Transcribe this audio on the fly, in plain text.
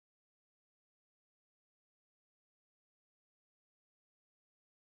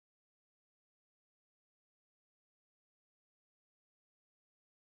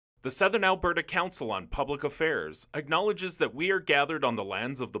The Southern Alberta Council on Public Affairs acknowledges that we are gathered on the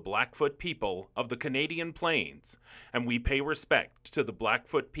lands of the Blackfoot people of the Canadian Plains, and we pay respect to the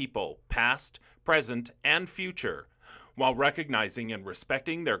Blackfoot people, past, present, and future, while recognizing and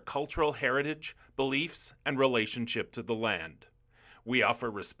respecting their cultural heritage, beliefs, and relationship to the land. We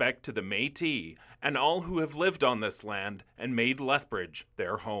offer respect to the Métis and all who have lived on this land and made Lethbridge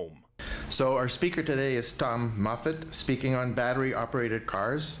their home. So our speaker today is Tom Moffat, speaking on battery-operated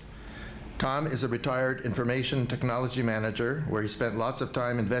cars. Tom is a retired information technology manager where he spent lots of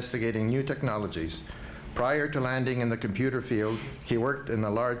time investigating new technologies. Prior to landing in the computer field, he worked in a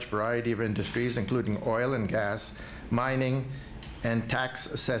large variety of industries, including oil and gas, mining, and tax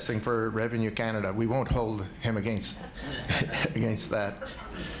assessing for Revenue Canada. We won't hold him against that.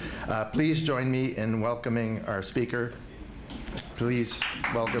 Please join me in welcoming our speaker. Please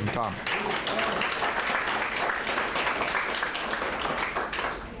welcome Tom.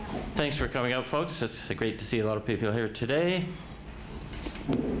 Thanks for coming out, folks. It's great to see a lot of people here today.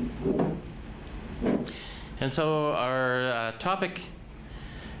 And so our topic,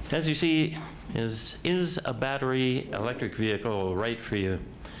 as you see, is a battery electric vehicle right for you?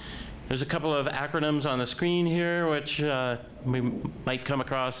 There's a couple of acronyms on the screen here which we might come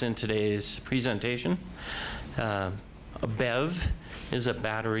across in today's presentation. A BEV is a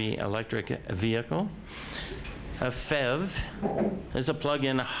battery electric vehicle. A PHEV is a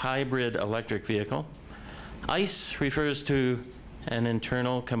plug-in hybrid electric vehicle. ICE refers to an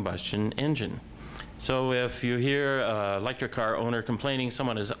internal combustion engine. So if you hear an electric car owner complaining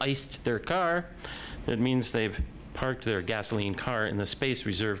someone has iced their car, it means they've parked their gasoline car in the space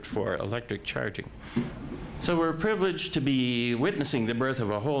reserved for electric charging. So we're privileged to be witnessing the birth of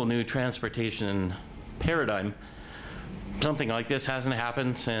a whole new transportation paradigm. Something like this hasn't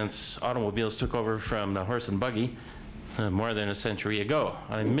happened since automobiles took over from the horse and buggy more than a century ago.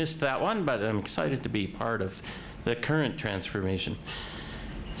 I missed that one, but I'm excited to be part of the current transformation.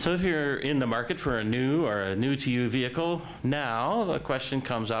 So if you're in the market for a new or a new-to-you vehicle, now the question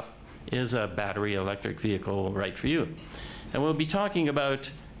comes up, is a battery electric vehicle right for you? And we'll be talking about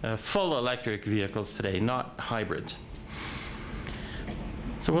full electric vehicles today, not hybrids.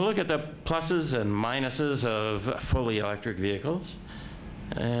 So we'll look at the pluses and minuses of fully electric vehicles.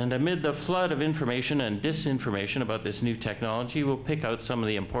 And amid the flood of information and disinformation about this new technology, we'll pick out some of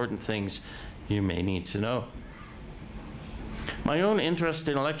the important things you may need to know. My own interest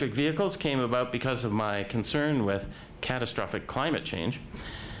in electric vehicles came about because of my concern with catastrophic climate change.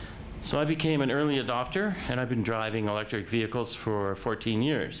 So I became an early adopter, and I've been driving electric vehicles for 14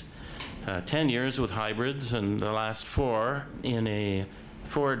 years. 10 years with hybrids, and the last 4 in a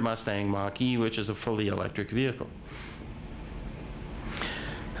Ford Mustang Mach-E, which is a fully electric vehicle.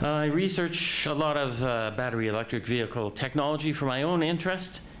 I research a lot of battery electric vehicle technology for my own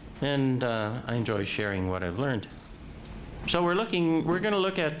interest, and I enjoy sharing what I've learned. So we're going to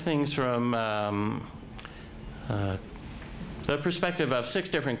look at things from the perspective of 6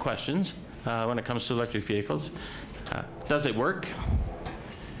 different questions when it comes to electric vehicles. Does it work?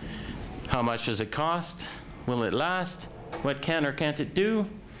 How much does it cost? Will it last? What can or can't it do?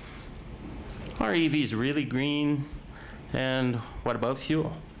 Are EVs really green? And what about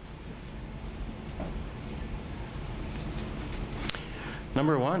fuel?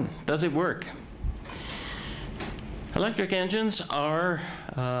 Number 1, does it work? Electric engines are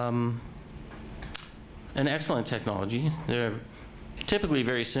an excellent technology. They're typically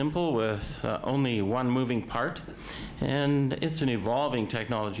very simple with only one moving part, and it's an evolving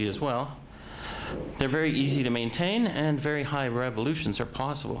technology as well. They're very easy to maintain, and very high revolutions are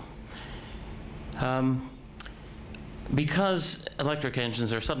possible. Because electric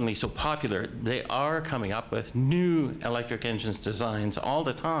engines are suddenly so popular, they are coming up with new electric engines designs all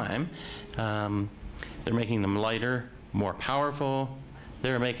the time. They're making them lighter, more powerful.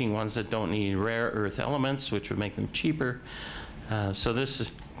 They're making ones that don't need rare earth elements, which would make them cheaper. So this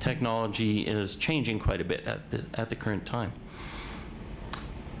technology is changing quite a bit at the current time.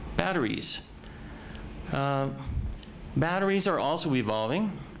 Batteries. Batteries are also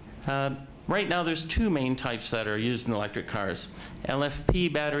evolving. Right now there's 2 main types that are used in electric cars.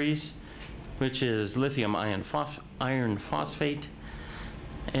 LFP batteries, which is lithium iron phosphate,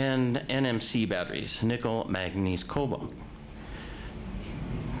 and NMC batteries, nickel, manganese, cobalt.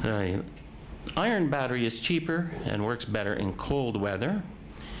 The iron battery is cheaper and works better in cold weather.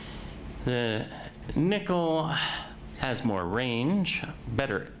 The nickel has more range,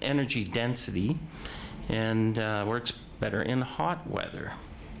 better energy density, and works better in hot weather.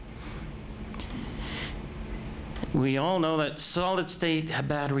 We all know that solid-state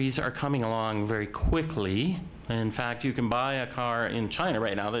batteries are coming along very quickly. In fact, you can buy a car in China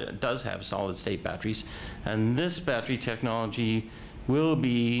right now that does have solid-state batteries, and this battery technology will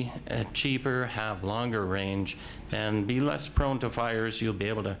be cheaper, have longer range, and be less prone to fires. You'll be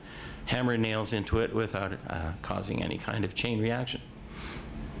able to hammer nails into it without causing any kind of chain reaction.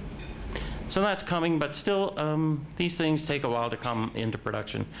 So that's coming, but still, these things take a while to come into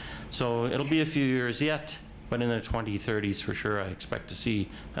production. So it'll be a few years yet, but in the 2030s for sure, I expect to see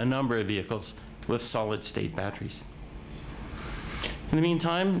a number of vehicles with solid-state batteries. In the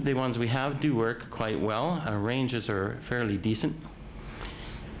meantime, the ones we have do work quite well. Our ranges are fairly decent.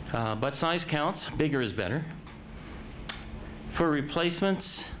 But size counts, bigger is better. For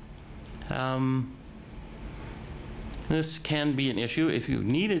replacements, this can be an issue if you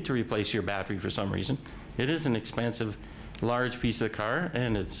needed to replace your battery for some reason. It is an expensive, large piece of the car,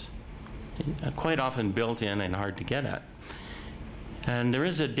 and it's quite often built in and hard to get at. And there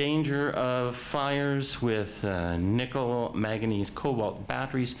is a danger of fires with nickel, manganese, cobalt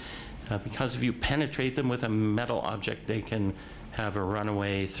batteries because if you penetrate them with a metal object, they can have a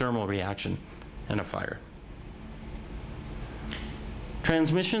runaway thermal reaction and a fire.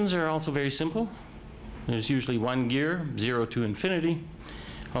 Transmissions are also very simple. There's usually one gear, 0 to infinity,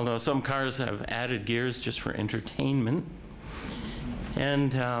 although some cars have added gears just for entertainment.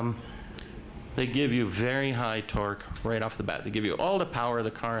 And they give you very high torque right off the bat. They give you all the power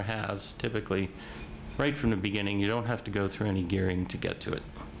the car has, typically, right from the beginning. You don't have to go through any gearing to get to it.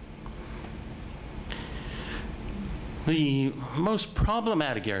 The most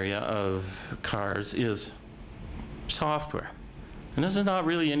problematic area of cars is software. And this is not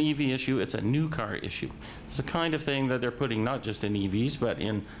really an EV issue, it's a new car issue. It's the kind of thing that they're putting not just in EVs, but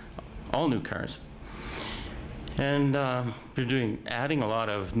in all new cars. And they're adding a lot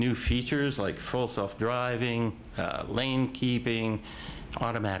of new features like full self-driving, lane keeping,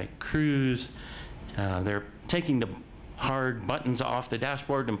 automatic cruise. They're taking the hard buttons off the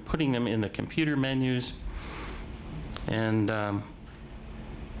dashboard and putting them in the computer menus. And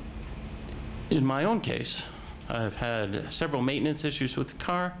in my own case, I've had several maintenance issues with the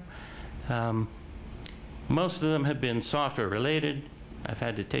car. Most of them have been software related. I've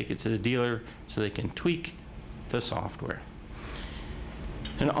had to take it to the dealer so they can tweak the software.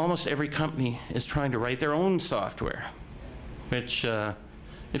 And almost every company is trying to write their own software, which,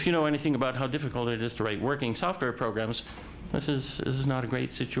 if you know anything about how difficult it is to write working software programs, this is not a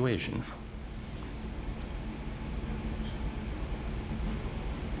great situation.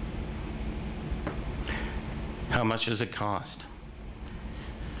 How much does it cost?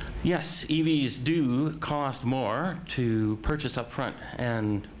 Yes, EVs do cost more to purchase up front,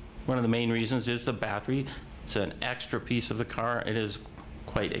 and one of the main reasons is the battery. It's an extra piece of the car. It is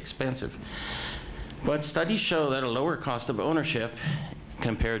quite expensive. But studies show that a lower cost of ownership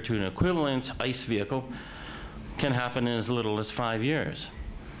compared to an equivalent ICE vehicle can happen in as little as 5 years.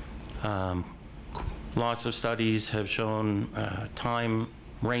 Lots of studies have shown time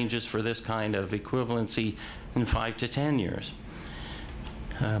ranges for this kind of equivalency in 5 to 10 years.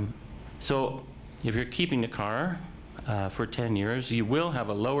 So if you're keeping the car for 10 years, you will have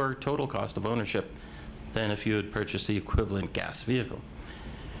a lower total cost of ownership than if you had purchased the equivalent gas vehicle.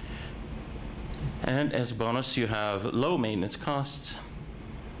 And as a bonus, you have low maintenance costs.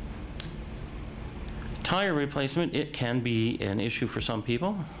 Tire replacement, it can be an issue for some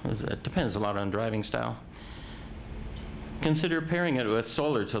people. It depends a lot on driving style. Consider pairing it with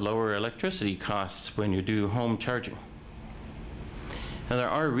solar to lower electricity costs when you do home charging. Now, there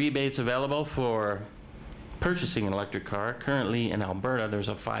are rebates available for purchasing an electric car. Currently in Alberta, there's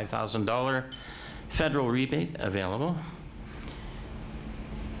a $5,000 federal rebate available.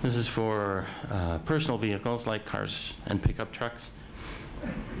 This is for personal vehicles like cars and pickup trucks.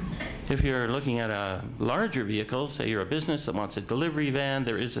 If you're looking at a larger vehicle, say you're a business that wants a delivery van,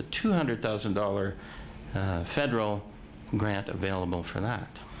 there is a $200,000 federal grant available for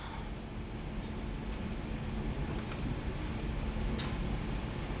that.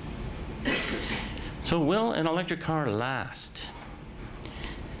 So will an electric car last?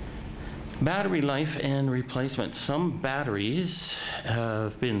 Battery life and replacement. Some batteries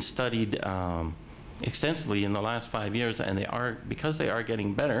have been studied extensively in the last 5 years, and because they are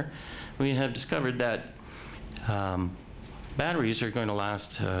getting better, we have discovered that batteries are going to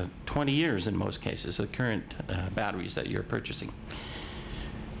last 20 years in most cases, the current batteries that you're purchasing.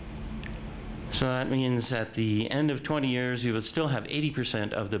 So that means at the end of 20 years, you would still have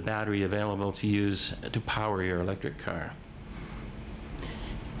 80% of the battery available to use to power your electric car.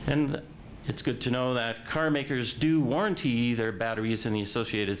 And it's good to know that car makers do warranty their batteries and the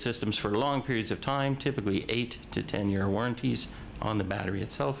associated systems for long periods of time, typically 8 to 10-year warranties on the battery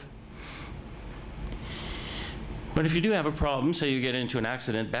itself. But if you do have a problem, say you get into an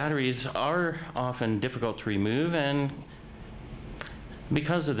accident, batteries are often difficult to remove, and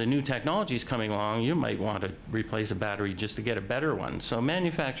because of the new technologies coming along, you might want to replace a battery just to get a better one. So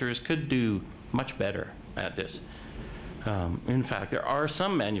manufacturers could do much better at this. In fact, there are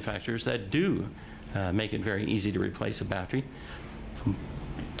some manufacturers that do make it very easy to replace a battery.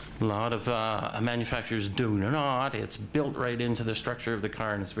 A lot of manufacturers do not. It's built right into the structure of the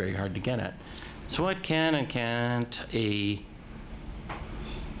car, and it's very hard to get at. So what can and can't a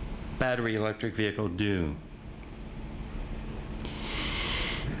battery electric vehicle do?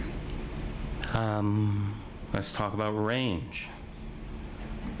 Let's talk about range.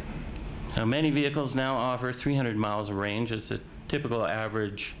 Now, many vehicles now offer 300 miles of range as the typical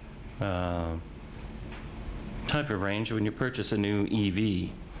average type of range when you purchase a new EV.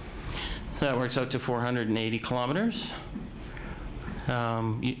 So that works out to 480 kilometers.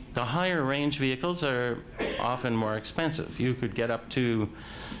 The higher range vehicles are often more expensive. You could get up to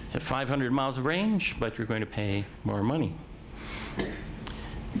 500 miles of range, but you're going to pay more money.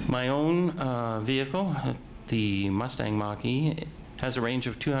 My own vehicle, the Mustang Mach-E, has a range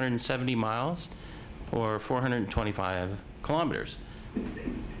of 270 miles or 425 kilometers.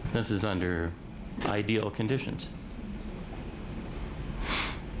 This is under ideal conditions.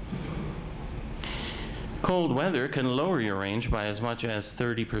 Cold weather can lower your range by as much as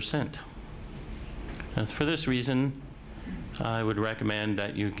 30%. And for this reason, I would recommend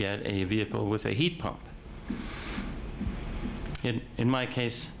that you get a vehicle with a heat pump. In my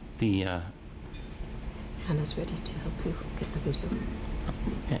case, the Hannah's ready to help you get the video.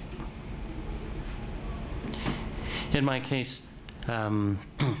 Okay. In my case,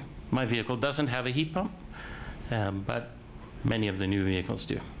 my vehicle doesn't have a heat pump, but many of the new vehicles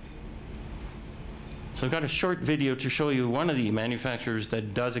do. So I've got a short video to show you one of the manufacturers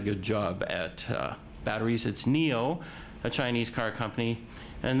that does a good job at batteries. It's NIO, a Chinese car company,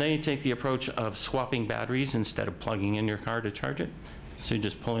 and they take the approach of swapping batteries instead of plugging in your car to charge it. So you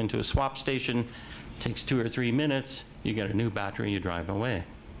just pull into a swap station, takes 2 or 3 minutes, you get a new battery, you drive away.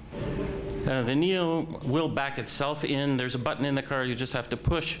 The NIO will back itself in. There's a button in the car you just have to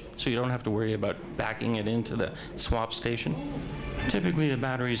push, so you don't have to worry about backing it into the swap station. Typically the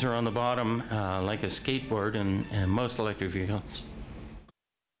batteries are on the bottom like a skateboard in most electric vehicles.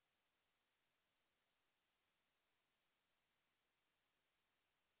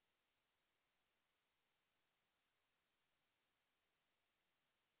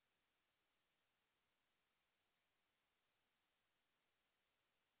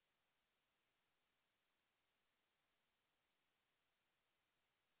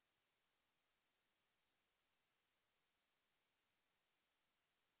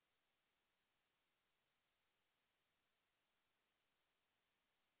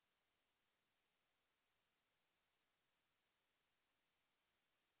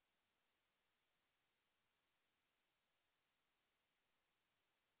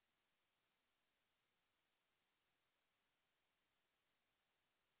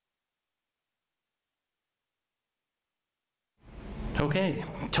 Okay,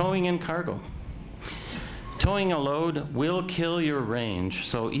 towing and cargo. Towing a load will kill your range,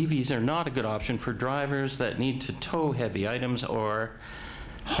 so EVs are not a good option for drivers that need to tow heavy items or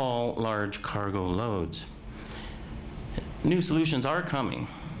haul large cargo loads. New solutions are coming,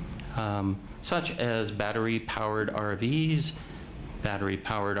 such as battery-powered RVs,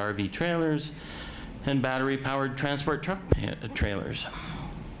 battery-powered RV trailers, and battery-powered transport truck trailers.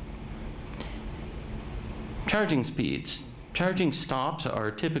 Charging speeds. Charging stops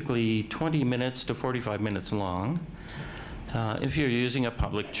are typically 20 minutes to 45 minutes long if you're using a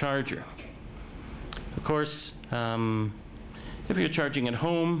public charger. Of course, if you're charging at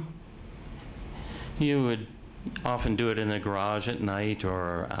home, you would often do it in the garage at night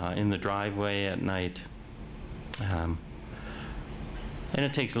or in the driveway at night. And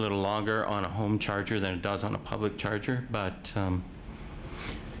it takes a little longer on a home charger than it does on a public charger, but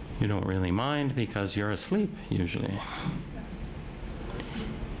you don't really mind because you're asleep usually.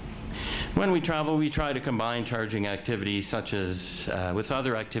 When we travel, we try to combine charging activities such as with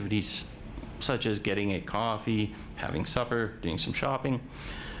other activities such as getting a coffee, having supper, doing some shopping,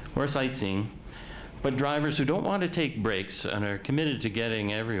 or sightseeing. But drivers who don't want to take breaks and are committed to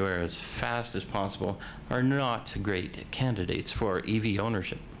getting everywhere as fast as possible are not great candidates for EV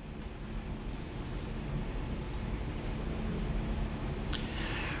ownership.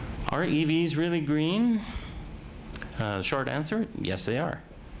 Are EVs really green? The short answer, yes they are.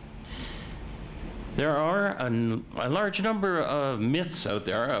 There are a large number of myths out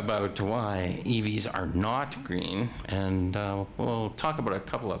there about why EVs are not green, and we'll talk about a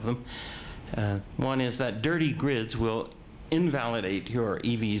couple of them. One is that dirty grids will invalidate your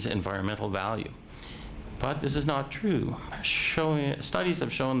EV's environmental value. But this is not true. Studies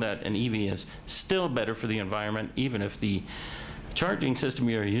have shown that an EV is still better for the environment, even if the charging system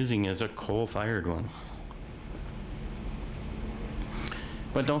you're using is a coal-fired one.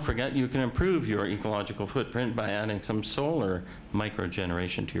 But don't forget, you can improve your ecological footprint by adding some solar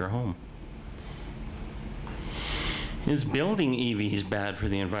microgeneration to your home. Is building EVs bad for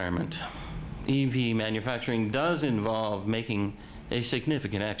the environment? EV manufacturing does involve making a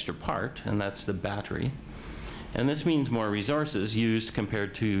significant extra part, and that's the battery. And this means more resources used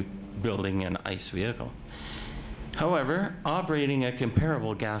compared to building an ICE vehicle. However, operating a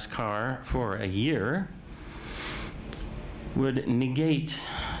comparable gas car for a year would negate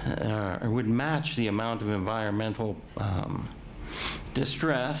or would match the amount of environmental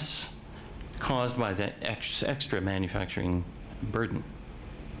distress caused by the extra manufacturing burden.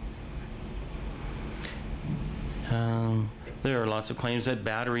 There are lots of claims that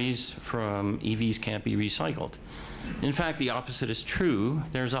batteries from EVs can't be recycled. In fact, the opposite is true.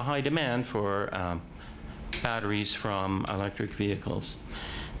 There's a high demand for batteries from electric vehicles.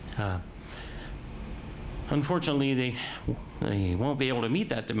 Unfortunately, they won't be able to meet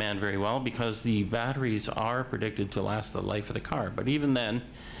that demand very well because the batteries are predicted to last the life of the car. But even then,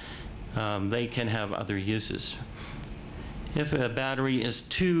 they can have other uses. If a battery is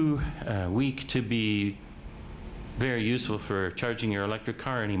too weak to be very useful for charging your electric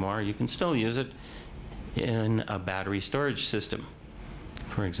car anymore, you can still use it in a battery storage system,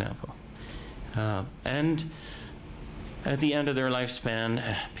 for example. And at the end of their lifespan,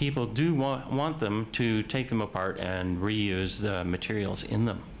 people do want them to take them apart and reuse the materials in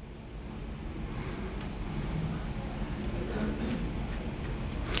them.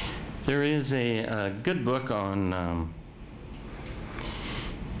 There is a good book on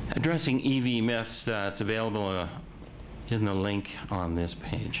addressing EV myths that's available in the link on this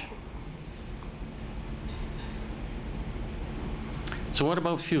page. So what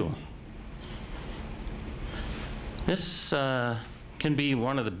about fuel? This can be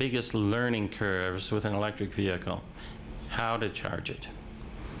one of the biggest learning curves with an electric vehicle, how to charge it.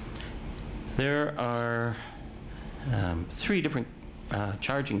 There are 3 different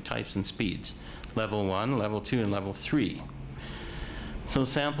charging types and speeds: level 1, level 2, and level 3. So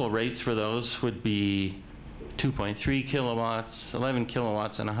sample rates for those would be 2.3 kilowatts, 11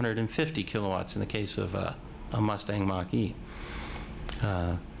 kilowatts, and 150 kilowatts in the case of a Mustang Mach-E.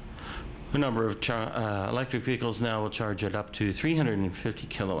 A number of electric vehicles now will charge it up to 350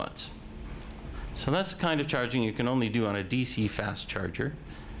 kilowatts. So that's the kind of charging you can only do on a DC fast charger,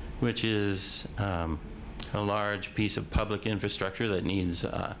 which is a large piece of public infrastructure that needs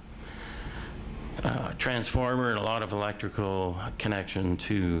a transformer and a lot of electrical connection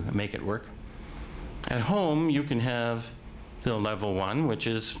to make it work. At home, you can have the level 1, which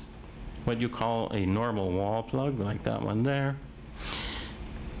is what you call a normal wall plug, like that one there.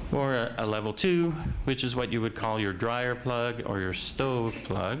 Or a level 2, which is what you would call your dryer plug or your stove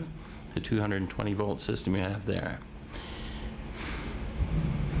plug, the 220 volt system you have there.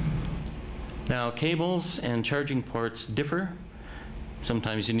 Now, cables and charging ports differ.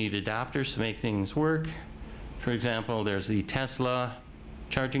 Sometimes you need adapters to make things work. For example, there's the Tesla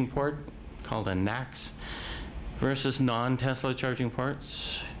charging port, called a NACS, versus non-Tesla charging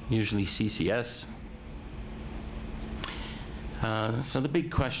ports, usually CCS. So the big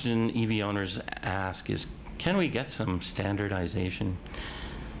question EV owners ask is, can we get some standardization?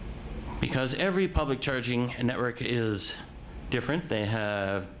 Because every public charging network is different. They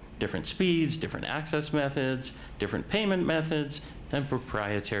have different speeds, different access methods, different payment methods, and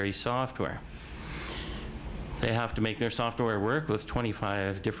proprietary software. They have to make their software work with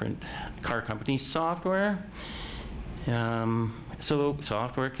 25 different car companies' software. So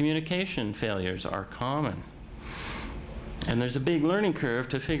software communication failures are common. And there's a big learning curve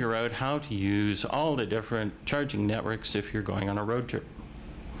to figure out how to use all the different charging networks if you're going on a road trip.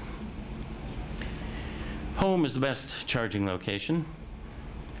 Home is the best charging location.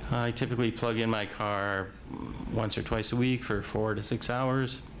 I typically plug in my car once or twice a week for 4 to 6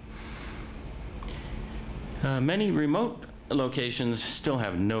 hours. Many remote locations still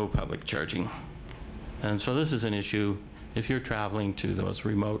have no public charging. And so this is an issue if you're traveling to those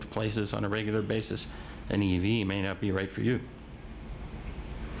remote places on a regular basis. An EV may not be right for you.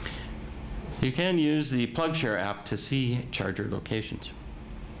 You can use the PlugShare app to see charger locations.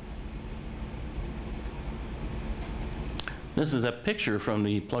 This is a picture from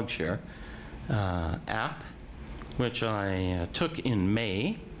the PlugShare app, which I took in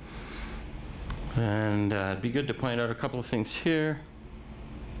May. And it'd be good to point out a couple of things here.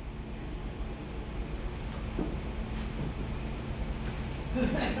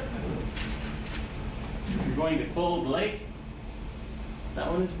 going to Cold Lake, that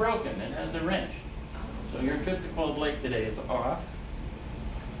one is broken. It has a wrench. So your trip to Cold Lake today is off.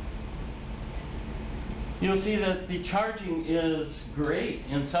 You'll see that the charging is great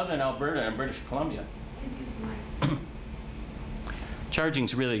in southern Alberta and British Columbia.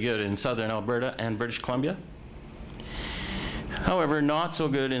 Charging's really good in southern Alberta and British Columbia. However, not so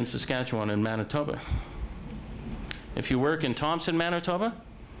good in Saskatchewan and Manitoba. If you work in Thompson, Manitoba,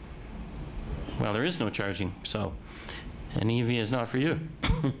 well, there is no charging, so an EV is not for you.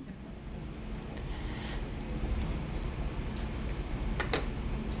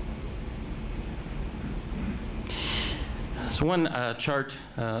 So one chart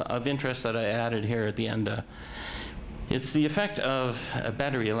of interest that I added here at the end, it's the effect of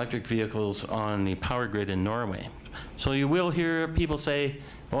battery electric vehicles on the power grid in Norway. So you will hear people say,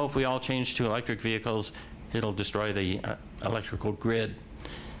 well, if we all change to electric vehicles, it'll destroy the electrical grid.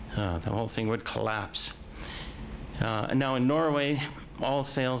 The whole thing would collapse. And now in Norway, all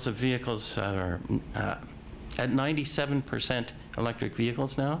sales of vehicles are at 97% electric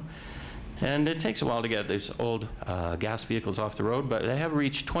vehicles now. And it takes a while to get these old gas vehicles off the road, but they have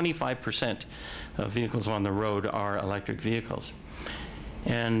reached 25% of vehicles on the road are electric vehicles.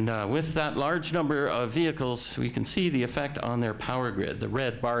 And with that large number of vehicles, we can see the effect on their power grid. The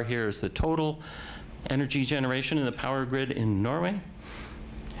red bar here is the total energy generation in the power grid in Norway.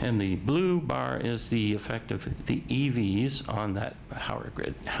 And the blue bar is the effect of the EVs on that power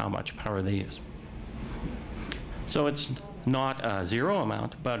grid, how much power they use. So it's not a zero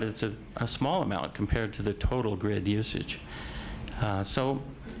amount, but it's a small amount compared to the total grid usage. So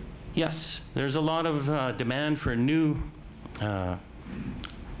yes, there's a lot of demand for new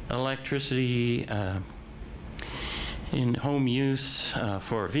electricity in home use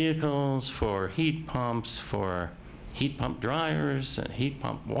for vehicles, for heat pumps, for heat pump dryers, heat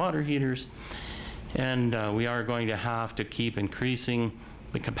pump water heaters. And we are going to have to keep increasing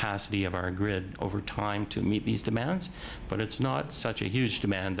the capacity of our grid over time to meet these demands, but it's not such a huge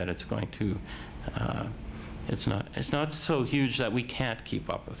demand that it's going to, it's not so huge that we can't keep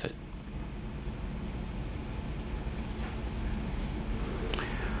up with it.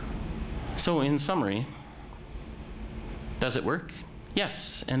 So in summary, does it work?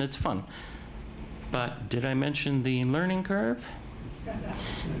 Yes, and it's fun. But did I mention the learning curve?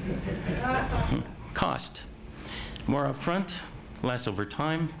 Cost. More upfront, less over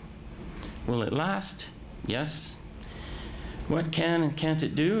time. Will it last? Yes. What can and can't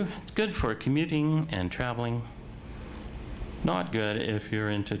it do? It's good for commuting and traveling. Not good if you're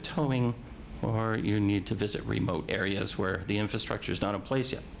into towing or you need to visit remote areas where the infrastructure is not in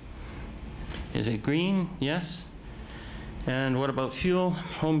place yet. Is it green? Yes. And what about fuel?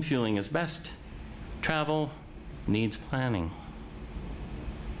 Home fueling is best. Travel needs planning.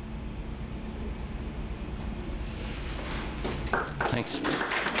 Thanks.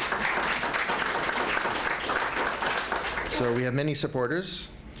 So we have many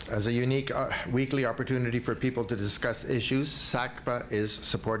supporters. As a unique weekly opportunity for people to discuss issues, SACPA is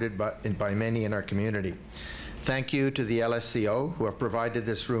supported by many in our community. Thank you to the LSCO, who have provided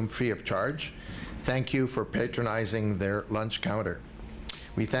this room free of charge. Thank you for patronizing their lunch counter.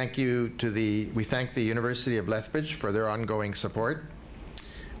 We thank the University of Lethbridge for their ongoing support.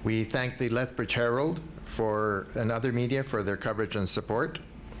 We thank the Lethbridge Herald and other media for their coverage and support.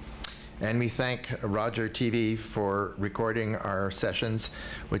 And we thank Roger TV for recording our sessions,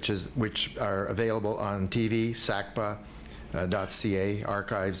 which are available on TV, SACPA.ca,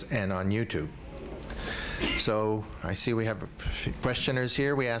 archives, and on YouTube. So I see we have questioners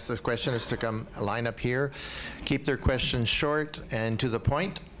here. We ask the questioners to come line up here, keep their questions short and to the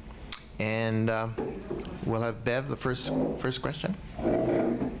point. And we'll have Bev, the first question.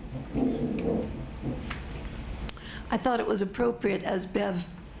 I thought it was appropriate as Bev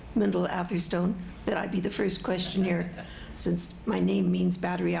Muendel-Atherstone that I be the first questioner, since my name means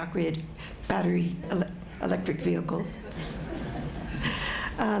battery electric vehicle.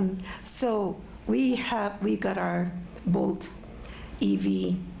 So we got our Bolt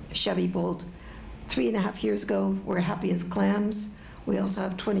EV, Chevy Bolt, 3.5 years ago. We're happy as clams. We also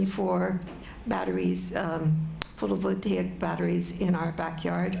have 24 batteries, photovoltaic batteries in our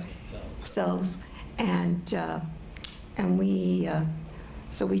backyard, cells,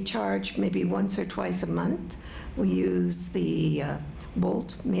 so we charge maybe once or twice a month. We use the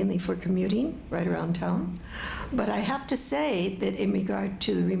Bolt mainly for commuting right around town. But I have to say that in regard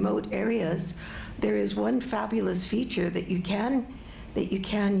to the remote areas, there is one fabulous feature that you can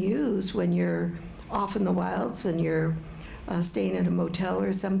use when you're off in the wilds, when you're staying at a motel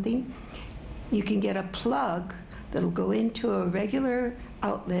or something. You can get a plug that'll go into a regular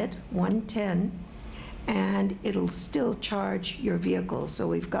outlet, 110, and it'll still charge your vehicle. So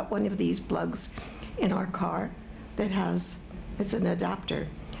we've got one of these plugs in our car that has, it's an adapter.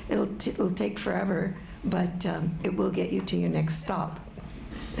 It'll take forever, but it will get you to your next stop.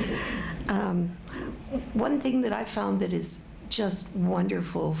 One thing that I found that is just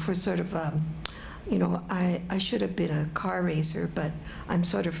wonderful for sort of, you know, I should have been a car racer, but I'm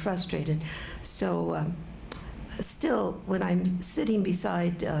sort of frustrated. So still, when I'm sitting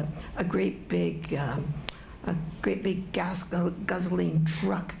beside a great big gas guzzling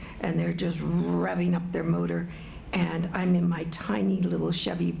truck, and they're just revving up their motor, and I'm in my tiny little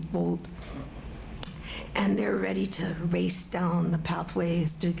Chevy Bolt, and they're ready to race down the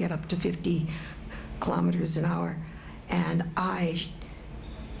pathways to get up to 50 kilometers an hour, and I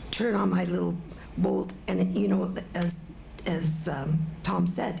turn on my little Bolt, and you know, as Tom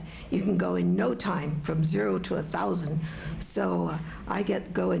said, you can go in no time from 0 to 1,000. So I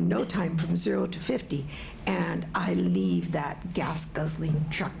go in no time from 0 to 50, and I leave that gas guzzling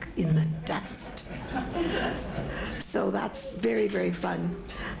truck in the dust. So that's very, very fun.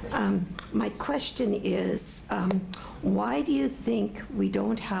 My question is, why do you think we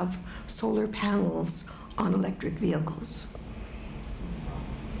don't have solar panels on electric vehicles?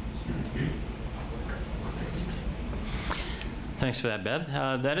 Thanks for that, Bev.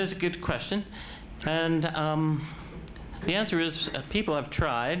 That is a good question. And the answer is people have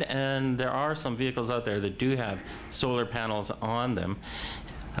tried, and there are some vehicles out there that do have solar panels on them.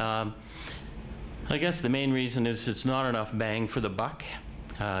 I guess the main reason is it's not enough bang for the buck.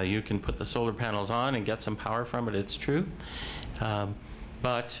 You can put the solar panels on and get some power from it, it's true.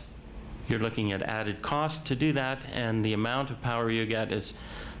 But you're looking at added cost to do that, and the amount of power you get is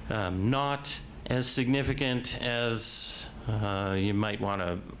not as significant as you might want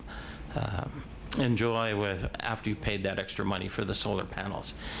to enjoy after you've paid that extra money for the solar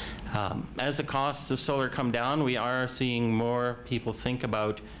panels. As the costs of solar come down, we are seeing more people think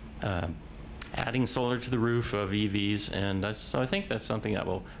about adding solar to the roof of EVs, and so I think that's something that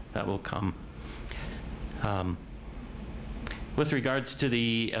will come. With regards to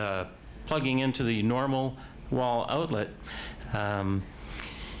the plugging into the normal wall outlet,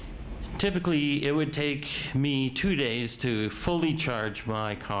 typically it would take me 2 days to fully charge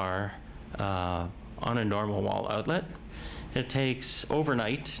my car on a normal wall outlet. It takes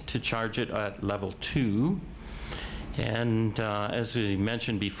overnight to charge it at level 2. And as we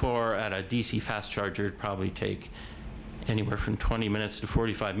mentioned before, at a DC fast charger, it'd probably take anywhere from 20 minutes to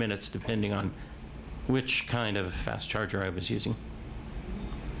 45 minutes, depending on which kind of fast charger I was using.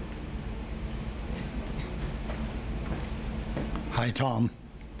 Hi, Tom.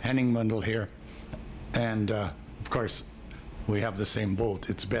 Henning Mundell here. And of course, we have the same Bolt.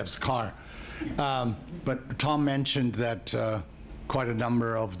 It's Bev's car. But Tom mentioned that quite a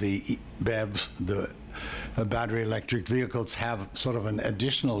number of the BEVs, the battery electric vehicles, have sort of an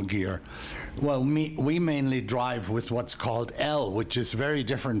additional gear. Well, we mainly drive with what's called L, which is very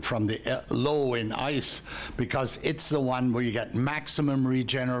different from the low in ICE, because it's the one where you get maximum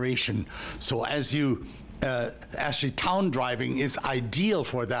regeneration. So as you actually, town driving is ideal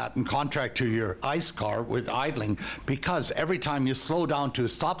for that, in contrast to your ICE car with idling, because every time you slow down to a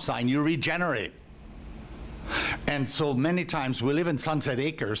stop sign, you regenerate. And so many times, we live in Sunset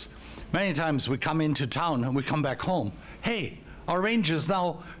Acres, many times we come into town and we come back home. Hey, our range is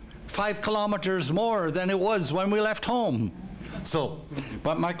now 5 kilometers more than it was when we left home. So,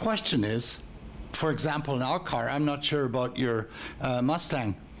 but my question is, for example, in our car, I'm not sure about your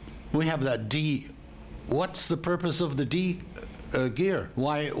Mustang, we have that D. What's the purpose of the D gear?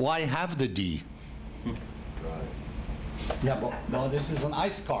 Why have the D? Yeah, but no, this is an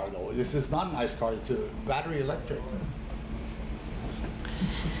ICE car, though. This is not an ICE car. It's a battery electric.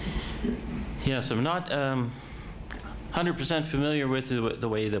 Yes, I'm not 100% familiar with the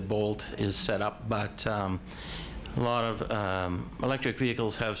way the Bolt is set up, but a lot of electric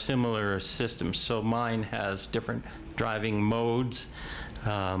vehicles have similar systems. So mine has different driving modes.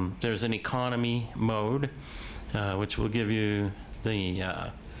 There's an economy mode, which will give you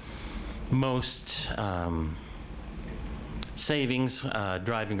the most savings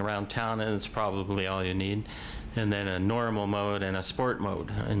driving around town, and it's probably all you need. And then a normal mode and a sport mode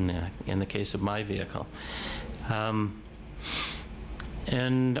in the case of my vehicle.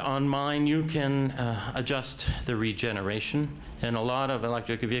 And on mine, you can adjust the regeneration. And a lot of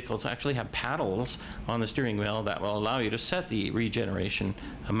electric vehicles actually have paddles on the steering wheel that will allow you to set the regeneration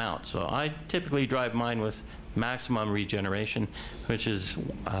amount. So I typically drive mine with maximum regeneration, which is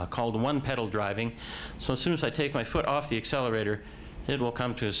called one pedal driving. So as soon as I take my foot off the accelerator, it will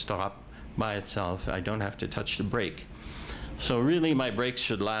come to a stop by itself. I don't have to touch the brake. So really, my brakes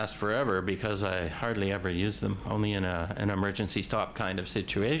should last forever because I hardly ever use them, only in an emergency stop kind of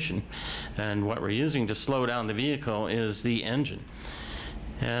situation. And what we're using to slow down the vehicle is the engine.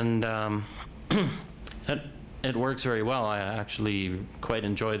 And it works very well. I actually quite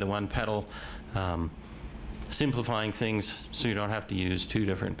enjoy the one pedal, simplifying things so you don't have to use two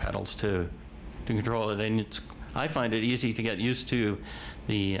different pedals to control it. And I find it easy to get used to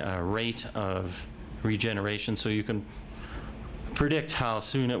the rate of regeneration, so you can predict how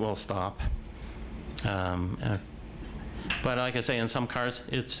soon it will stop. But like I say, in some cars,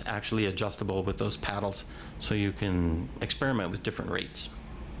 it's actually adjustable with those paddles, so you can experiment with different rates.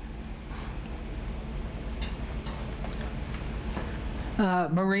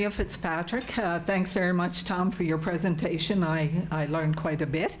 Maria Fitzpatrick, thanks very much, Tom, for your presentation. I learned quite a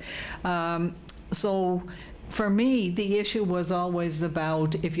bit. So for me, the issue was always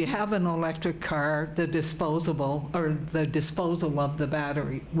about if you have an electric car, the disposal of the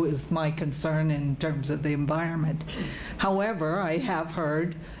battery was my concern in terms of the environment. However, I have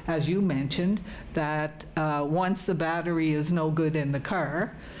heard, as you mentioned, that once the battery is no good in the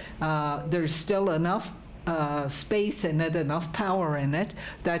car, there's still enough space in it, enough power in it,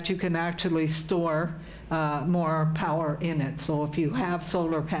 that you can actually store more power in it. So if you have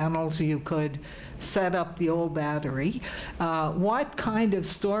solar panels, you could set up the old battery. What kind of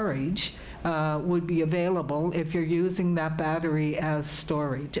storage would be available if you're using that battery as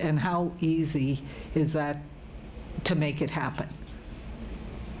storage, and how easy is that to make it happen?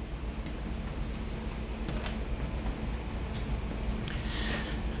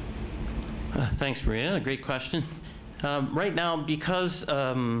 Thanks, Maria. Great question. Right now, because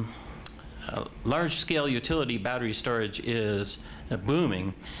large-scale utility battery storage is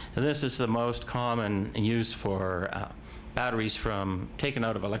booming, this is the most common use for batteries taken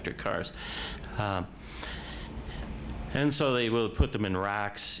out of electric cars. And so they will put them in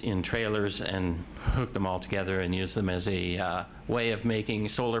racks, in trailers, and hook them all together and use them as a way of making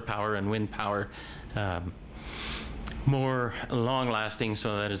solar power and wind power more long-lasting,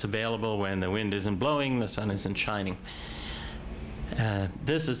 so that it's available when the wind isn't blowing, the sun isn't shining.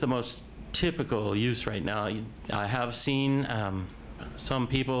 This is the most typical use right now. I have seen some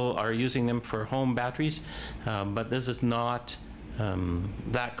people are using them for home batteries, but this is not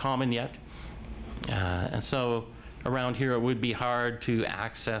that common yet. And so around here it would be hard to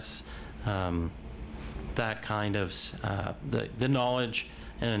access that kind of the knowledge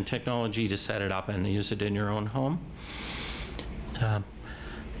and technology to set it up and use it in your own home.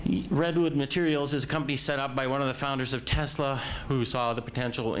 Redwood Materials is a company set up by one of the founders of Tesla, who saw the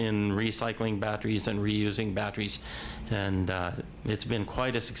potential in recycling batteries and reusing batteries, and it's been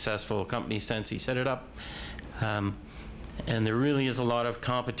quite a successful company since he set it up. And there really is a lot of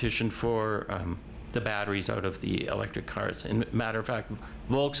competition for the batteries out of the electric cars. And matter of fact,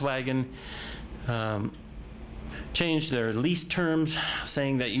 Volkswagen changed their lease terms,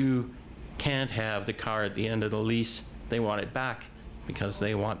 saying that you can't have the car at the end of the lease. They want it back because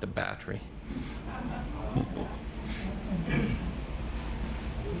they want the battery.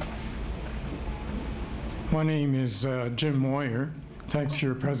 My name is Jim Moyer. Thanks for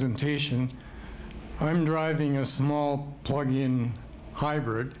your presentation. I'm driving a small plug-in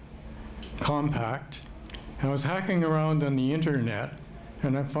hybrid, compact. I was hacking around on the internet,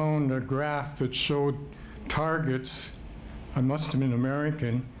 and I found a graph that showed targets, I must have been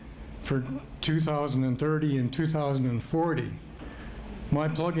American, for 2030 and 2040. My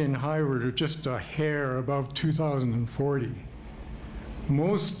plug-in hybrid are just a hair above 2040.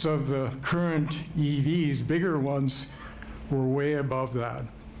 Most of the current EVs, bigger ones, were way above that.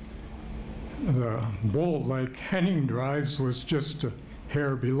 The Bolt, like Henning drives, was just a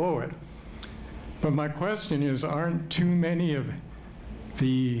hair below it. But my question is, aren't too many of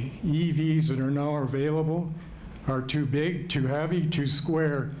the EVs that are now available are too big, too heavy, too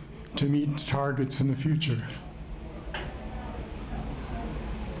square to meet targets in the future?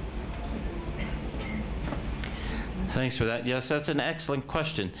 Thanks for that. Yes, that's an excellent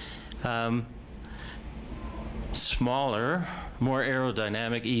question. Smaller, more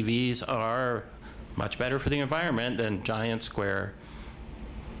aerodynamic EVs are much better for the environment than giant, square,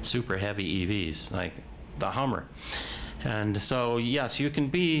 super heavy EVs like the Hummer. And so, yes, you can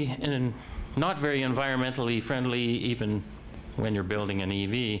be not very environmentally friendly even when you're building an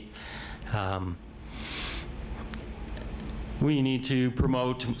EV. We need to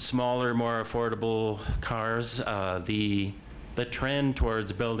promote smaller, more affordable cars. The trend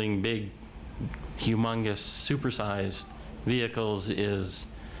towards building big, humongous, supersized vehicles is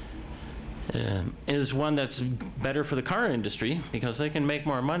one that's better for the car industry because they can make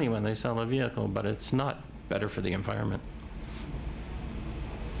more money when they sell a vehicle, but it's not better for the environment.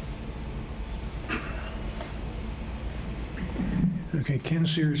 Okay, Ken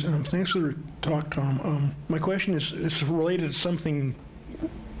Sears. Thanks for the talk, Tom. My question is, it's related to something,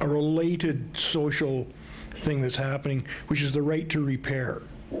 a related social thing that's happening, which is the right to repair.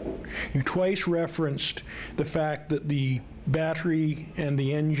 You twice referenced the fact that the battery and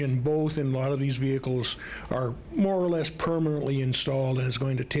the engine, both in a lot of these vehicles, are more or less permanently installed, and it's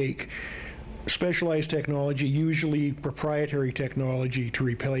going to take specialized technology, usually proprietary technology, to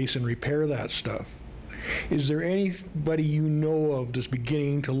replace and repair that stuff. Is there anybody you know of that's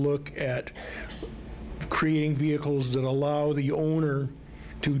beginning to look at creating vehicles that allow the owner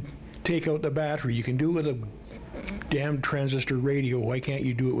to take out the battery? You can do it with a damn transistor radio. Why can't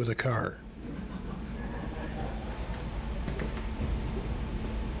you do it with a car?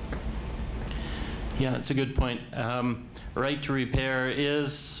 Yeah, it's a good point. Right to repair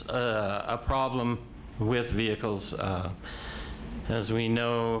is a problem with vehicles. As we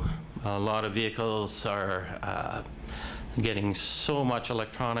know, a lot of vehicles are getting so much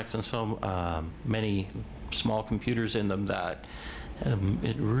electronics and so many small computers in them that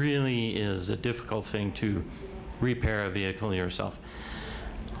it really is a difficult thing to repair a vehicle yourself.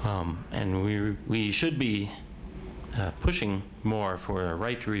 And we should be pushing more for a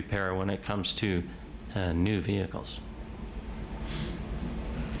right to repair when it comes to new vehicles.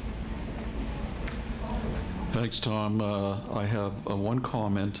 Thanks, Tom. I have one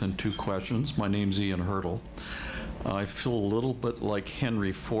comment and two questions. My name's Ian Hurdle. I feel a little bit like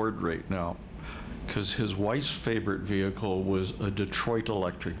Henry Ford right now, because his wife's favorite vehicle was a Detroit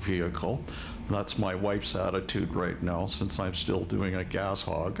electric vehicle. That's my wife's attitude right now, since I'm still doing a gas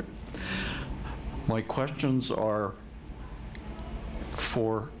hog. My questions are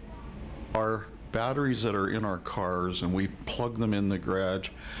for our batteries that are in our cars and we plug them in the garage.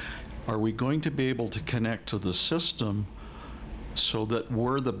 Are we going to be able to connect to the system so that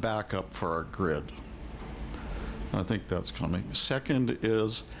we're the backup for our grid? I think that's coming. Second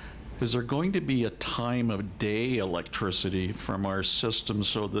is there going to be a time of day electricity from our system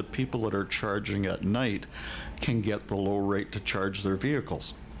so that people that are charging at night can get the low rate to charge their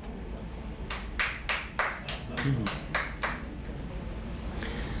vehicles?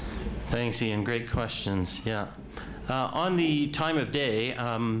 Thanks, Ian. Great questions. Yeah. On the time of day,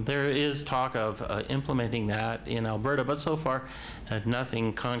 there is talk of implementing that in Alberta, but so far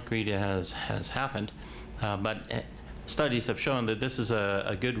nothing concrete has happened. But studies have shown that this is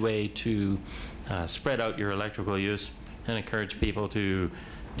a good way to spread out your electrical use and encourage people to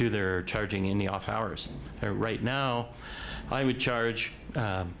do their charging in the off hours. Right now, I would charge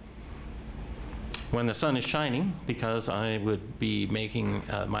when the sun is shining, because I would be making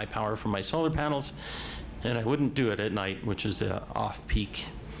my power from my solar panels, and I wouldn't do it at night, which is the off-peak.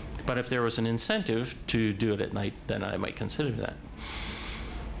 But if there was an incentive to do it at night, then I might consider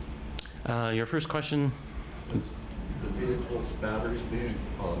that. Your first question? Is the vehicle's batteries being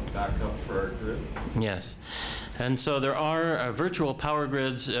backup for our grid? Yes. And so there are virtual power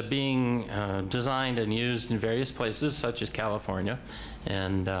grids being designed and used in various places, such as California.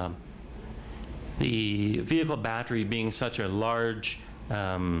 And the vehicle battery being such a large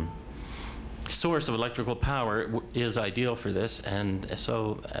source of electrical power is ideal for this, and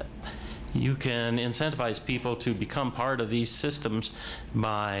so you can incentivize people to become part of these systems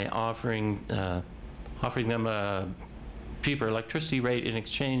by offering them a cheaper electricity rate in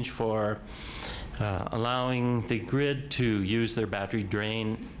exchange for allowing the grid to use their battery,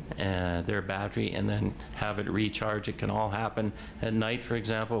 drain their battery, and then have it recharge. It can all happen at night, for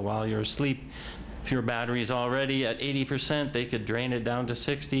example, while you're asleep. If your battery's already at 80%, they could drain it down to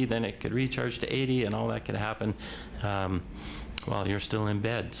 60, then it could recharge to 80, and all that could happen while you're still in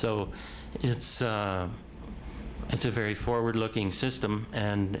bed. So it's a very forward-looking system,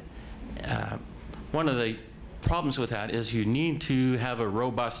 and one of the problems with that is you need to have a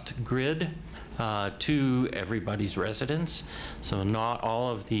robust grid to everybody's residence. So not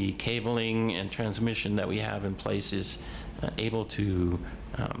all of the cabling and transmission that we have in place is able to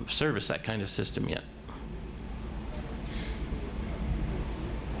service that kind of system yet.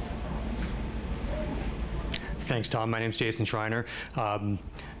 Thanks, Tom. My name's Jason Schreiner.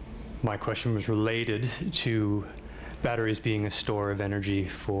 My question was related to batteries being a store of energy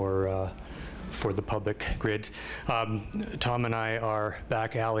for the public grid. Tom and I are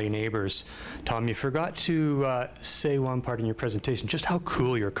back alley neighbors. Tom, you forgot to say one part in your presentation, just how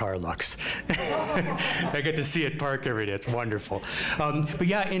cool your car looks. I get to see it park every day. It's wonderful. But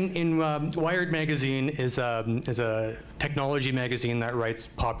yeah, in Wired magazine is a technology magazine that writes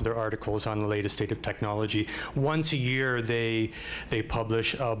popular articles on the latest state of technology. Once a year, they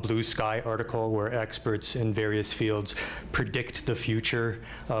publish a blue sky article where experts in various fields predict the future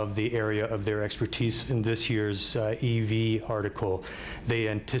of the area of their their expertise in this year's EV article. They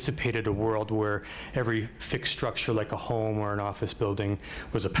anticipated a world where every fixed structure, like a home or an office building,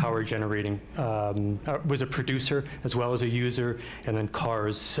 was a power generating, was a producer as well as a user, and then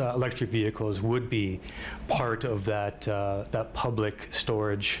cars, electric vehicles would be part of that that public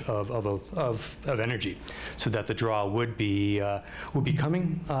storage of energy, so that the draw would be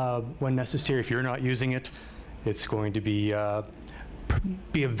coming when necessary. If you're not using it, it's going to be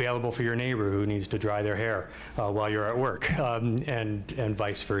available for your neighbor who needs to dry their hair while you're at work, and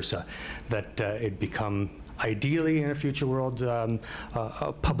vice versa. That it become, ideally in a future world, a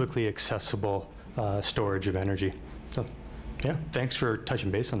publicly accessible storage of energy. So, yeah, thanks for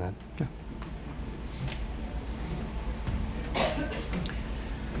touching base on that. Yeah.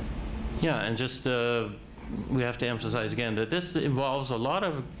 Yeah, and just we have to emphasize again that this involves a lot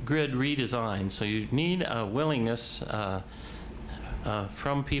of grid redesign, so you need a willingness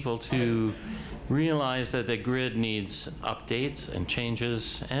from people to realize that the grid needs updates and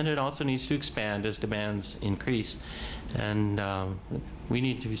changes, and it also needs to expand as demands increase. And we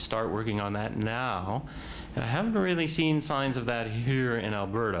need to start working on that now. I haven't really seen signs of that here in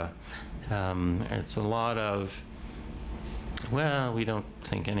Alberta. It's a lot of, well, we don't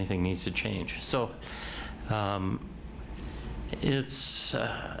think anything needs to change. So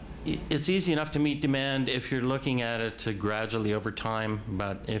it's easy enough to meet demand if you're looking at it gradually over time,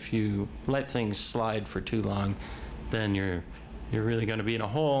 but if you let things slide for too long, then you're really going to be in a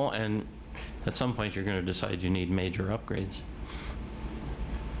hole, and at some point you're going to decide you need major upgrades.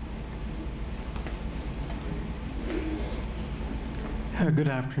 Good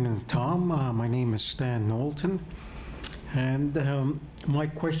afternoon, Tom. My name is Stan Knowlton, and my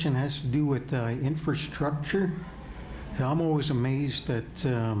question has to do with infrastructure. I'm always amazed at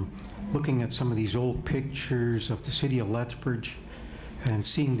looking at some of these old pictures of the city of Lethbridge and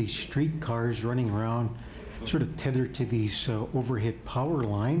seeing these streetcars running around sort of tethered to these overhead power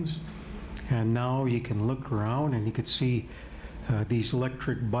lines. And now you can look around and you could see these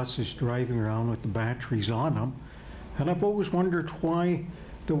electric buses driving around with the batteries on them. And I've always wondered why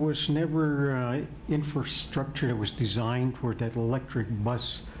there was never infrastructure that was designed where that electric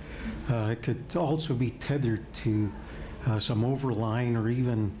bus could also be tethered to some overline or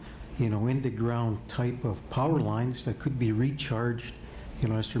even, in the ground type of power lines that could be recharged,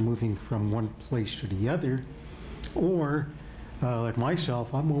 as they're moving from one place to the other. Or, like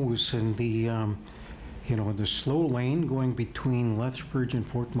myself, I'm always in the, the slow lane going between Lethbridge and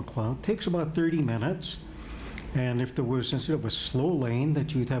Fort Macleod. It takes about 30 minutes. And if there was, instead of a slow lane,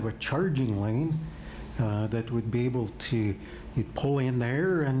 that you'd have a charging lane that would be able to, you'd pull in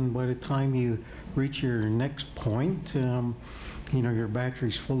there, and by the time you reach your next point, your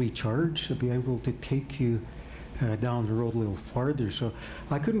battery's fully charged to be able to take you down the road a little farther. So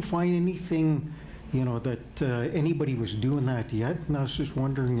I couldn't find anything, that anybody was doing that yet, and I was just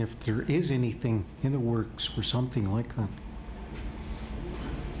wondering if there is anything in the works for something like that.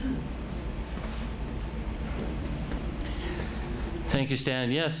 Thank you,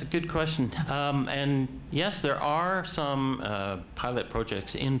 Stan. Yes, good question. And yes, there are some pilot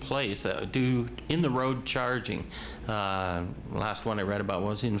projects in place that do in-the-road charging. Last one I read about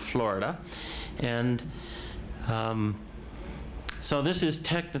was in Florida. And so this is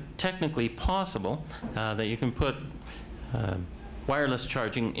technically possible, that you can put wireless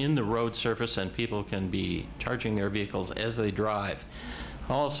charging in the road surface and people can be charging their vehicles as they drive.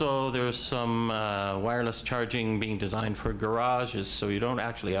 Also, there's some wireless charging being designed for garages, so you don't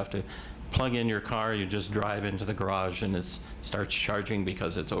actually have to plug in your car. You just drive into the garage and it starts charging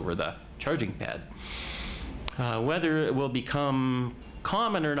because it's over the charging pad. Whether it will become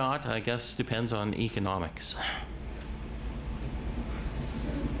common or not, I guess, depends on economics.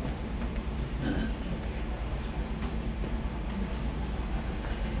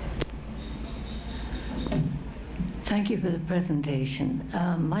 Thank you for the presentation.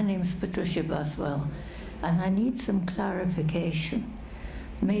 My name is Patricia Boswell, and I need some clarification.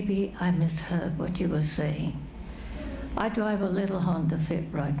 Maybe I misheard what you were saying. I drive a little Honda Fit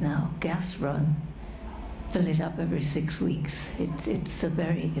right now, gas run, fill it up every 6 weeks. It's a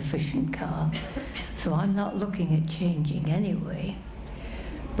very efficient car, so I'm not looking at changing anyway.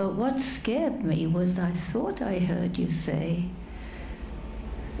 But what scared me was I thought I heard you say,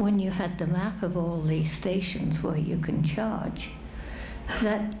 when you had the map of all the stations where you can charge,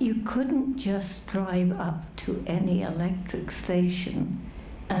 that you couldn't just drive up to any electric station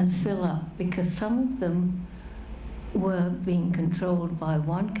and fill up, because some of them were being controlled by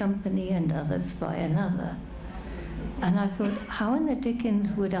one company and others by another. And I thought, how in the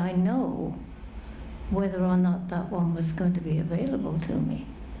dickens would I know whether or not that one was going to be available to me?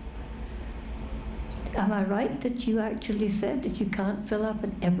 Am I right that you actually said that you can't fill up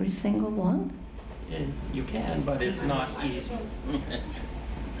in every single one? You can, but it's not easy.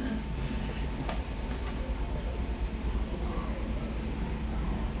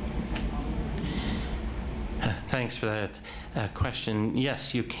 Thanks for that question.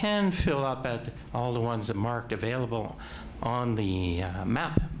 Yes, you can fill up at all the ones that marked available on the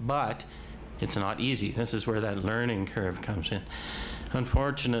map, but it's not easy. This is where that learning curve comes in.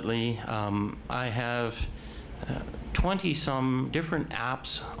 Unfortunately, I have 20-some different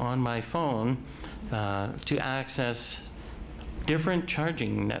apps on my phone to access different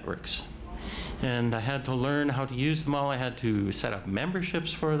charging networks. And I had to learn how to use them all. I had to set up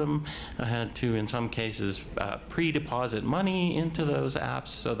memberships for them. I had to, in some cases, pre-deposit money into those apps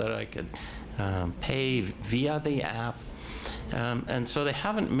so that I could pay via the app. And so they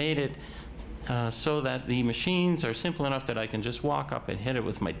haven't made it so that the machines are simple enough that I can just walk up and hit it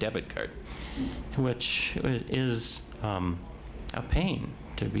with my debit card, which is a pain,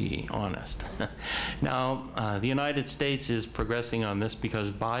 to be honest. Now, the United States is progressing on this because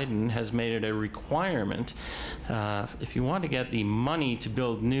Biden has made it a requirement. If you want to get the money to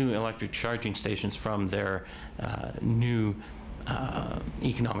build new electric charging stations from their new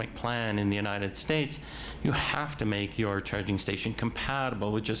economic plan in the United States, you have to make your charging station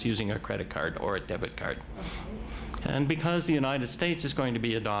compatible with just using a credit card or a debit card. And because the United States is going to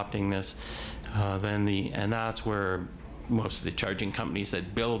be adopting this, and that's where most of the charging companies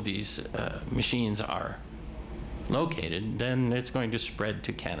that build these machines are located, then it's going to spread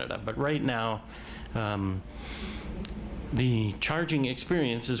to Canada. But right now, the charging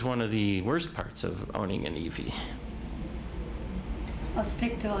experience is one of the worst parts of owning an EV. I'll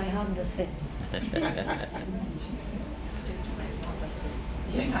stick to my Honda Fit.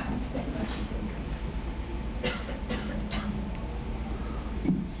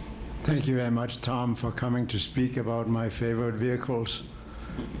 Thank you very much, Tom, for coming to speak about my favorite vehicles.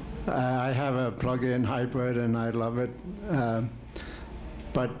 I have a plug-in hybrid and I love it.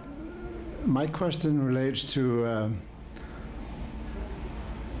 But my question relates to,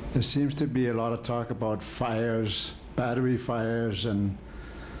 there seems to be a lot of talk about fires, battery fires, and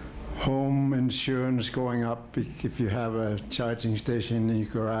home insurance going up if you have a charging station in your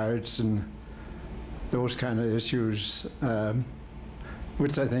garage and those kind of issues.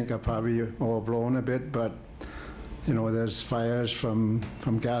 Which I think are probably overblown a bit, but you know, there's fires from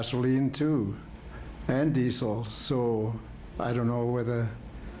gasoline too, and diesel. So I don't know whether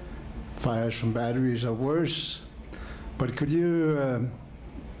fires from batteries are worse. But could you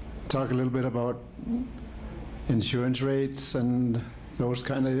talk a little bit about insurance rates and those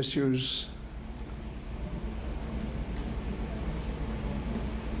kind of issues?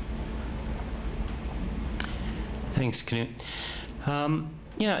 Thanks, Knut.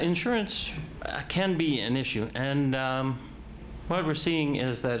 Yeah, insurance can be an issue, and what we're seeing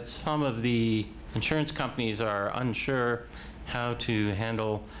is that some of the insurance companies are unsure how to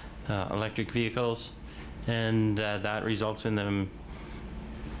handle electric vehicles, and that results in them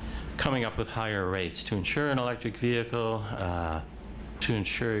coming up with higher rates to insure an electric vehicle, to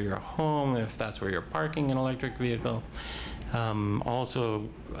insure your home if that's where you're parking an electric vehicle. Also,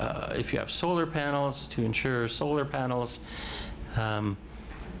 if you have solar panels, to insure solar panels.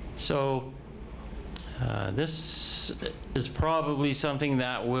 This is probably something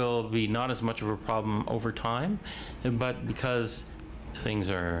that will be not as much of a problem over time, but because things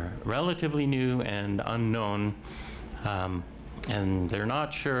are relatively new and unknown, and they're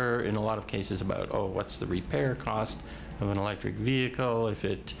not sure in a lot of cases about, oh, what's the repair cost of an electric vehicle, if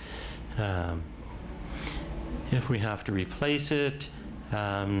we have to replace it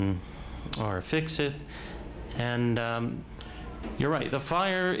or fix it. And you're right, the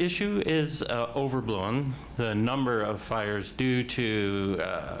fire issue is overblown. The number of fires due to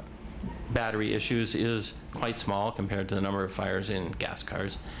battery issues is quite small compared to the number of fires in gas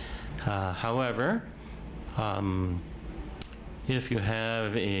cars. However, if you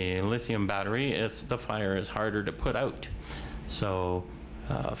have a lithium battery, the fire is harder to put out. So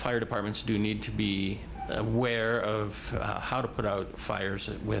fire departments do need to be aware of how to put out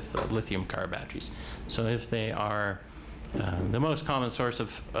fires with lithium car batteries. So if they are the most common source of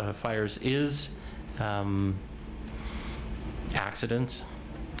fires is accidents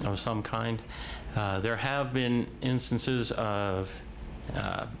of some kind. There have been instances of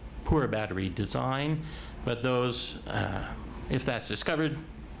poor battery design, but those, if that's discovered,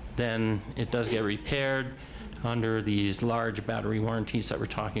 then it does get repaired under these large battery warranties that we're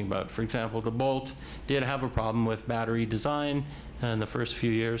talking about. For example, the Bolt did have a problem with battery design in the first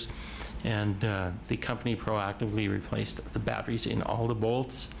few years, and the company proactively replaced the batteries in all the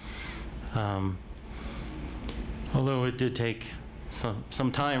Bolts. Although it did take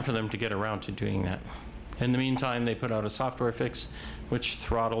some time for them to get around to doing that. In the meantime, they put out a software fix which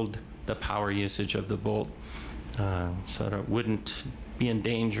throttled the power usage of the bolt so that it wouldn't be in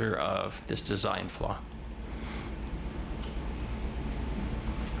danger of this design flaw.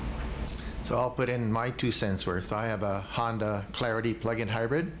 So I'll put in my 2 cents worth. I have a Honda Clarity plug-in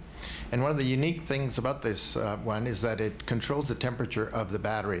hybrid. And one of the unique things about this one is that it controls the temperature of the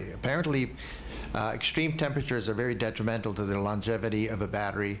battery. Apparently, extreme temperatures are very detrimental to the longevity of a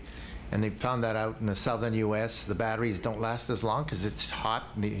battery. And they've found that out in the southern US. The batteries don't last as long because it's hot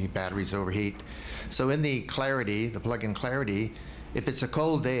and the batteries overheat. So in the Clarity, the plug-in Clarity, if it's a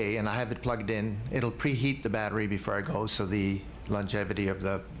cold day and I have it plugged in, it'll preheat the battery before I go, so the longevity of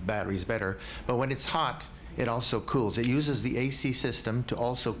the battery is better. But when it's hot, it also cools. It uses the AC system to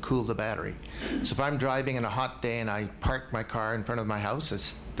also cool the battery. So if I'm driving on a hot day and I park my car in front of my house,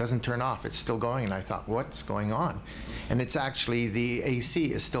 it doesn't turn off. It's still going. And I thought, what's going on? And it's actually the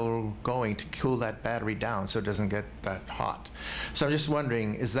AC is still going to cool that battery down so it doesn't get that hot. So I'm just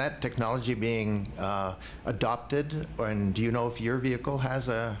wondering, is that technology being adopted? And do you know if your vehicle has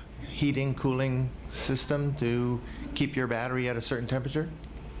a heating, cooling system to keep your battery at a certain temperature?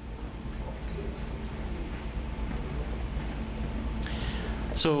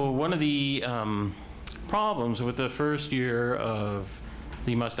 So one of the problems with the first year of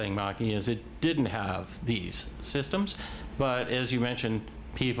the Mustang Mach-E is it didn't have these systems, but as you mentioned,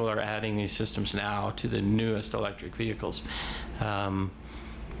 people are adding these systems now to the newest electric vehicles. And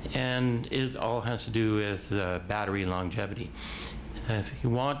it all has to do with battery longevity. If you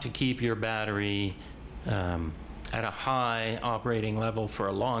want to keep your battery at a high operating level for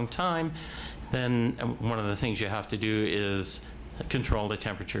a long time, then one of the things you have to do is control the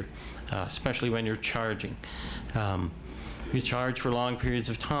temperature, especially when you're charging. You charge for long periods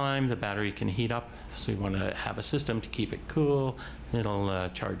of time, the battery can heat up, so you want to have a system to keep it cool. It'll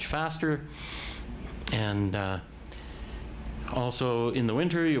charge faster. And also in the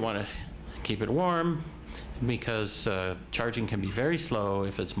winter, you want to keep it warm, because charging can be very slow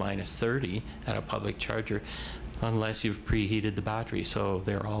if it's -30 at a public charger, unless you've preheated the battery. So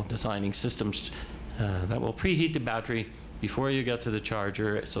they're all designing systems that will preheat the battery before you get to the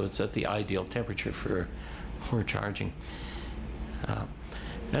charger, so it's at the ideal temperature for charging.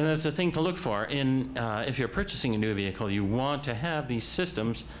 And that's the thing to look for. If you're purchasing a new vehicle, you want to have these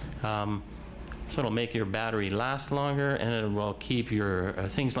systems so it'll make your battery last longer, and it will keep your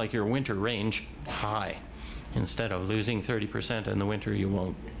things like your winter range high. Instead of losing 30% in the winter,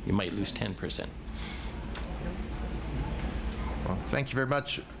 you might lose 10%. Well, thank you very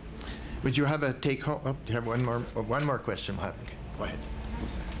much. Would you have a take home? Oh, do you have one more question? Okay, go ahead.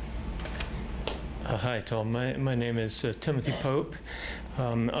 Hi, Tom. My name is Timothy Pope.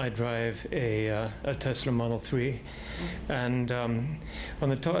 I drive a Tesla Model 3. And on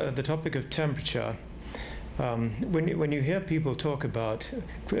the topic of temperature, when you hear people talk about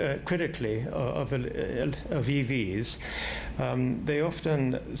critically of EVs, they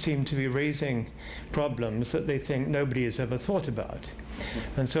often seem to be raising problems that they think nobody has ever thought about.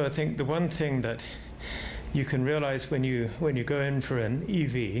 And so I think the one thing that you can realize when you go in for an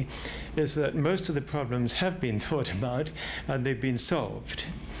EV is that most of the problems have been thought about and they've been solved.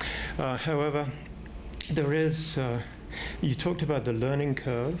 However, there is, you talked about the learning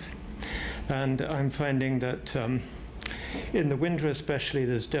curve, and I'm finding that in the winter especially,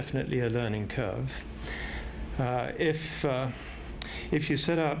 there's definitely a learning curve. If you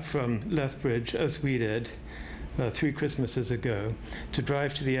set out from Lethbridge, as we did 3 Christmases ago, to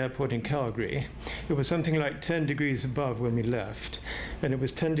drive to the airport in Calgary, it was something like 10 degrees above when we left, and it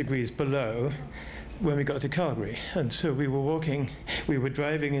was 10 degrees below when we got to Calgary. And so we were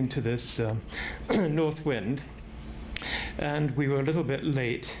driving into this north wind, and we were a little bit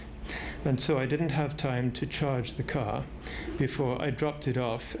late. And so I didn't have time to charge the car before I dropped it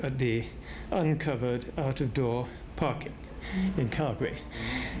off at the uncovered out-of-door parking in Calgary.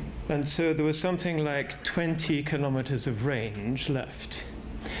 And so there was something like 20 kilometers of range left.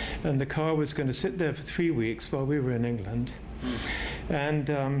 And the car was going to sit there for 3 weeks while we were in England. And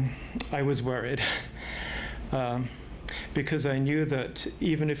I was worried because I knew that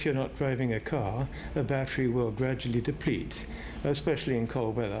even if you're not driving a car, a battery will gradually deplete, especially in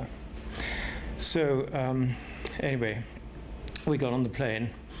cold weather. So anyway, we got on the plane,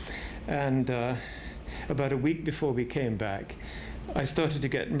 and about a week before we came back, I started to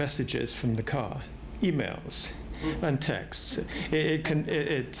get messages from the car, emails and texts. It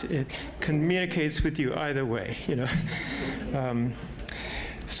communicates with you either way, you know.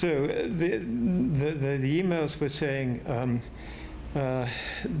 So the emails were saying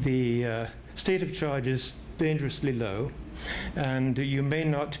the state of charge is dangerously low, and you may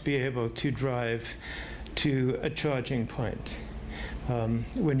not be able to drive to a charging point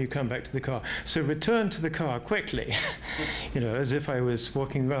when you come back to the car. So return to the car quickly, as if I was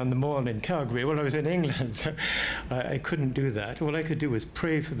walking around the mall in Calgary. Well, I was in England, so I couldn't do that. All I could do was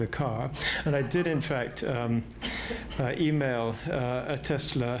pray for the car. And I did, in fact, email a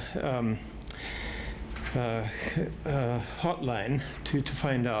Tesla hotline to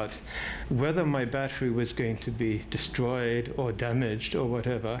find out whether my battery was going to be destroyed or damaged or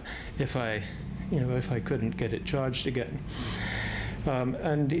whatever if I couldn't get it charged again.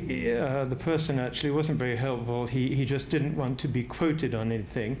 And the person actually wasn't very helpful. He just didn't want to be quoted on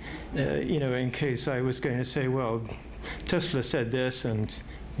anything, in case I was going to say, well, Tesla said this, and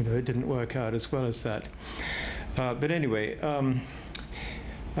it didn't work out as well as that. But anyway,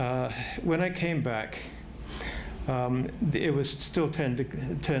 when I came back, it was still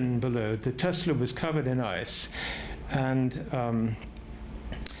 10 below. The Tesla was covered in ice, and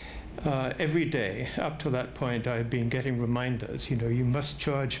every day up to that point, I've been getting reminders. You must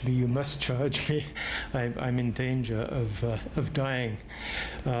charge me. You must charge me. I'm in danger of dying.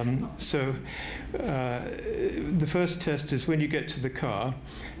 So the first test is when you get to the car.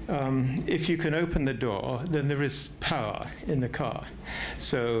 If you can open the door, then there is power in the car.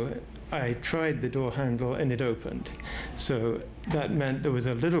 So I tried the door handle and it opened. So that meant there was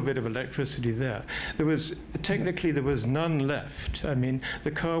a little bit of electricity there. There was none left. I mean,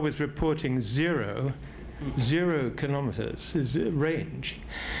 the car was reporting 0 kilometers is range.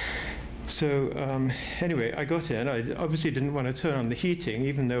 So anyway, I got in. I obviously didn't want to turn on the heating,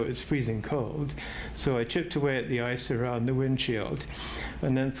 even though it was freezing cold. So I chipped away at the ice around the windshield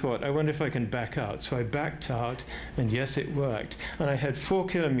and then thought, I wonder if I can back out. So I backed out, and yes, it worked. And I had 4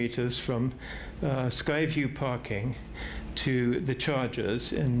 kilometers from Skyview parking to the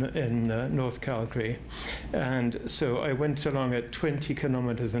chargers in North Calgary. And so I went along at 20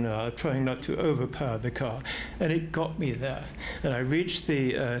 kilometers an hour, trying not to overpower the car. And it got me there. And I reached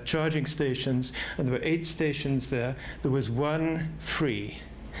the charging stations, and there were 8 stations there. There was 1 free.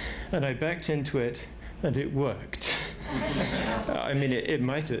 And I backed into it, and it worked. I mean, it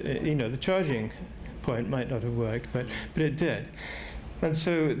might, the charging point might not have worked, but it did. And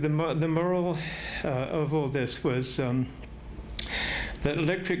so the moral of all this was that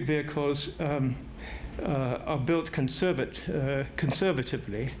electric vehicles are built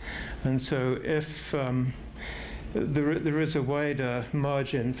conservatively, and so if there is a wider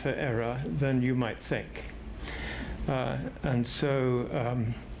margin for error than you might think. And so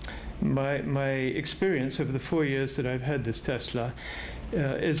my experience over the 4 years that I've had this Tesla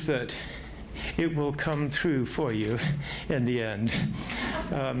is that it will come through for you in the end.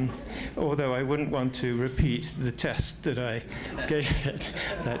 Although I wouldn't want to repeat the test that I gave it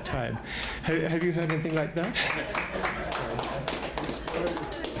that time. Have you heard anything like that?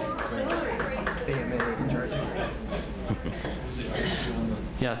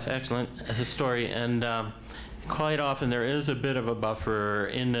 Yes, excellent. That's a story. And quite often there is a bit of a buffer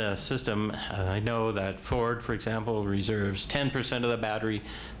in the system. I know that Ford, for example, reserves 10% of the battery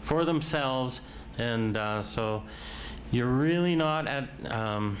for themselves, and so you're really not at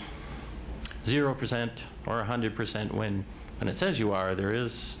 0% or 100% when it says you are. There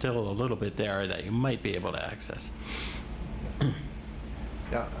is still a little bit there that you might be able to access.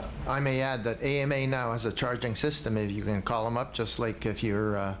 Yeah, I may add that AMA now has a charging system. If you can call them up, just like if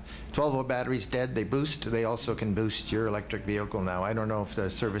your 12-volt battery's dead, they boost. They also can boost your electric vehicle now. I don't know if the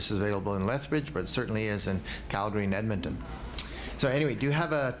service is available in Lethbridge, but it certainly is in Calgary and Edmonton. So anyway, do you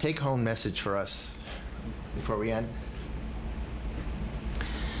have a take-home message for us before we end?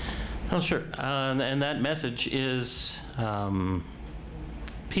 Well, sure. And that message is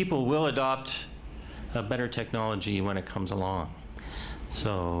people will adopt a better technology when it comes along.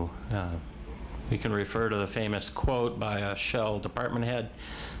 So we can refer to the famous quote by a Shell department head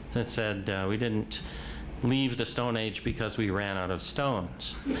that said, we didn't leave the Stone Age because we ran out of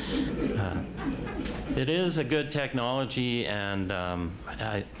stones. It is a good technology, and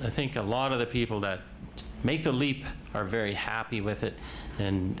I think a lot of the people that make the leap are very happy with it,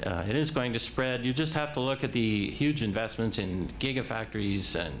 and it is going to spread. You just have to look at the huge investments in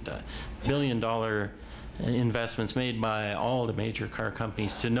gigafactories and billion-dollar investments made by all the major car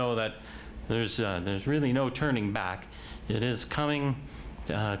companies to know that there's really no turning back. It is coming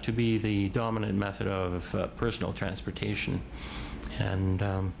to be the dominant method of personal transportation,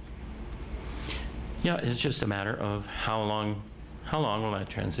 and yeah, it's just a matter of how long will that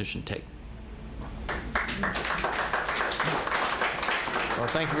transition take. Well,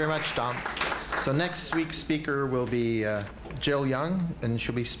 thank you very much, Tom. So next week's speaker will be Jill Young, and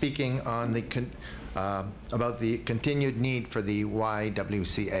she'll be speaking on the about the continued need for the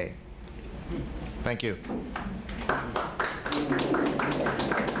YWCA. Thank you.